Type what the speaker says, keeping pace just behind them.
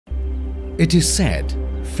It is said,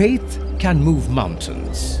 faith can move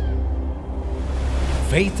mountains.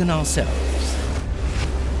 Faith in ourselves.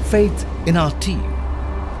 Faith in our team.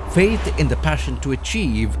 Faith in the passion to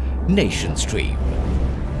achieve nation's dream.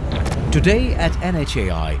 Today at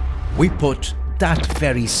NHAI, we put that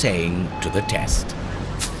very saying to the test.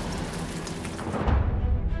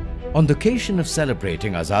 On the occasion of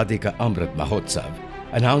celebrating Azadi Ka Amrit Mahotsav,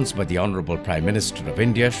 announced by the Honorable Prime Minister of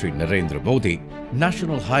India, Shri Narendra Modi,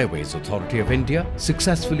 National Highways Authority of India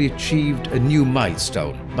successfully achieved a new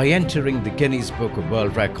milestone by entering the Guinness Book of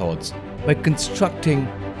World Records by constructing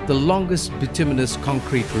the longest bituminous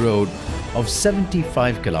concrete road of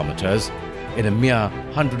 75 kilometers in a mere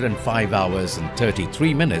 105 hours and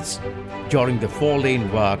 33 minutes during the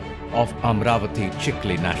 4-lane work of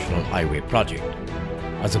Amravati-Chikli National Highway project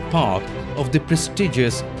as a part of the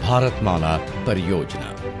prestigious Bharatmala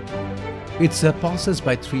Pariyojana. It surpasses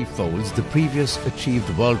by 3 folds the previous achieved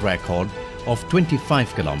world record of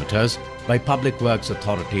 25 kilometers by Public Works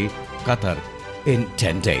Authority, Qatar, in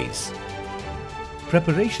 10 days.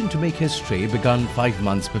 Preparation to make history began 5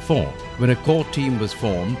 months before, when a core team was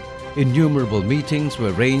formed. Innumerable meetings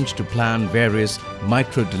were arranged to plan various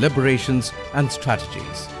micro-deliberations and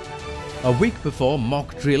strategies. A week before,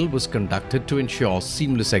 mock drill was conducted to ensure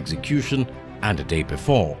seamless execution, and a day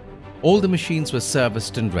before, all the machines were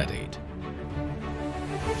serviced and readied.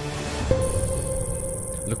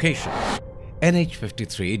 Location: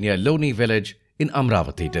 NH53 near Loni village in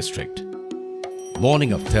Amravati district.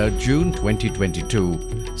 Morning of 3rd June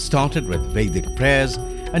 2022 started with Vedic prayers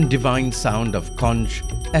and divine sound of conch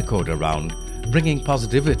echoed around, bringing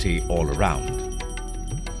positivity all around.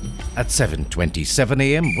 At 7:27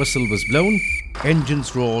 a.m. whistle was blown,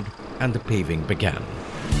 engines roared and the paving began.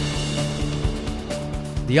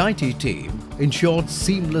 The IT team ensured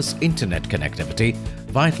seamless internet connectivity,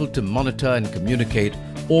 vital to monitor and communicate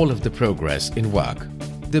all of the progress in work.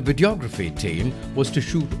 The videography team was to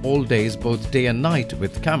shoot all days, both day and night,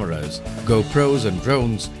 with cameras, GoPros and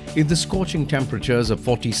drones in the scorching temperatures of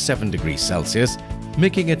 47 degrees Celsius,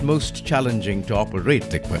 making it most challenging to operate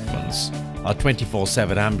the equipments. A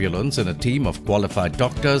 24/7 ambulance and a team of qualified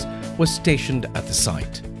doctors was stationed at the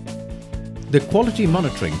site. The quality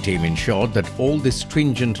monitoring team ensured that all the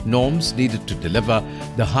stringent norms needed to deliver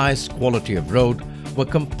the highest quality of road were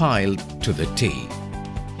compiled to the T.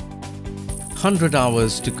 100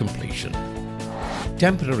 hours to completion.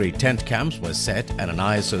 Temporary tent camps were set and an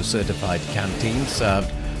ISO certified canteen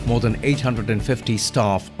served more than 850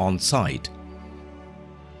 staff on site.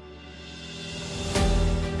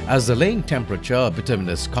 As the laying temperature of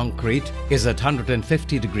bituminous concrete is at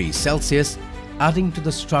 150 degrees Celsius, adding to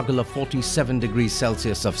the struggle of 47 degrees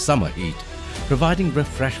Celsius of summer heat, providing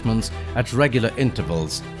refreshments at regular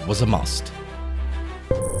intervals was a must.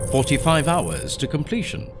 45 hours to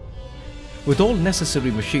completion. With all necessary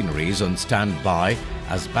machineries on standby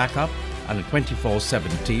as backup and a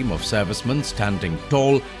 24/7 team of servicemen standing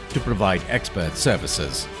tall to provide expert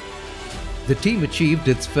services. The team achieved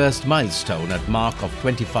its first milestone at mark of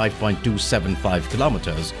 25.275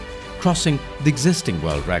 kilometers, crossing the existing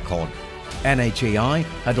world record. NHAI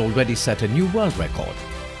had already set a new world record,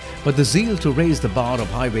 but the zeal to raise the bar of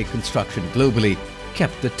highway construction globally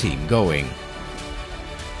kept the team going.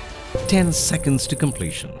 10 seconds to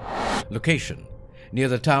completion. Location: near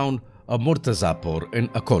the town of Murtazapur in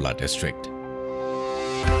Akola district.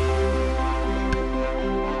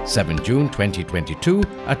 7 June 2022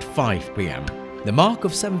 at 5 p.m. The mark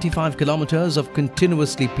of 75 kilometers of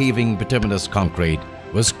continuously paving bituminous concrete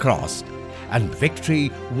was crossed and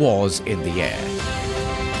victory was in the air.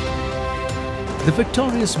 The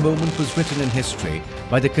victorious moment was written in history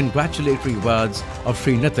by the congratulatory words of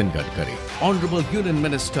Shri Nitin Gadkari, Honorable Union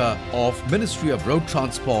Minister of Ministry of Road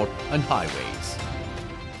Transport and Highways.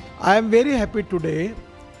 I am very happy today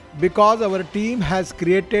because our team has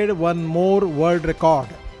created one more world record.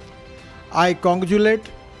 I congratulate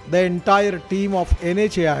the entire team of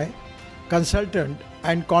NHAI, consultant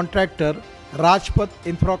and contractor Rajpath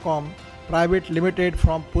Infracom Private Limited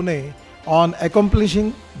from Pune on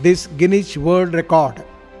accomplishing this Guinness World Record.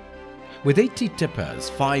 With 80 tippers,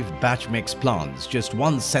 5 batch mix plants, just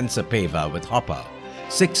 1 sensor paver with hopper,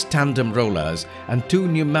 6 tandem rollers and 2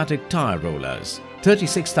 pneumatic tire rollers,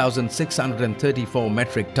 36,634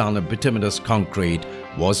 metric ton of bituminous concrete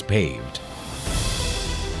was paved.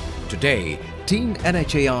 Today, Team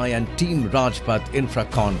NHAI and Team Rajpath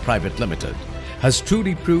Infracom Private Limited has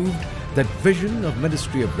truly proved that vision of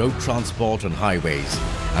Ministry of Road Transport and Highways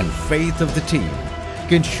and faith of the team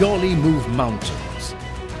can surely move mountains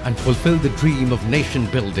and fulfill the dream of nation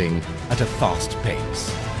building at a fast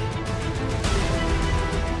pace.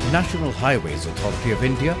 National Highways Authority of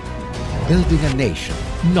India, building a nation,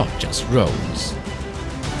 not just roads.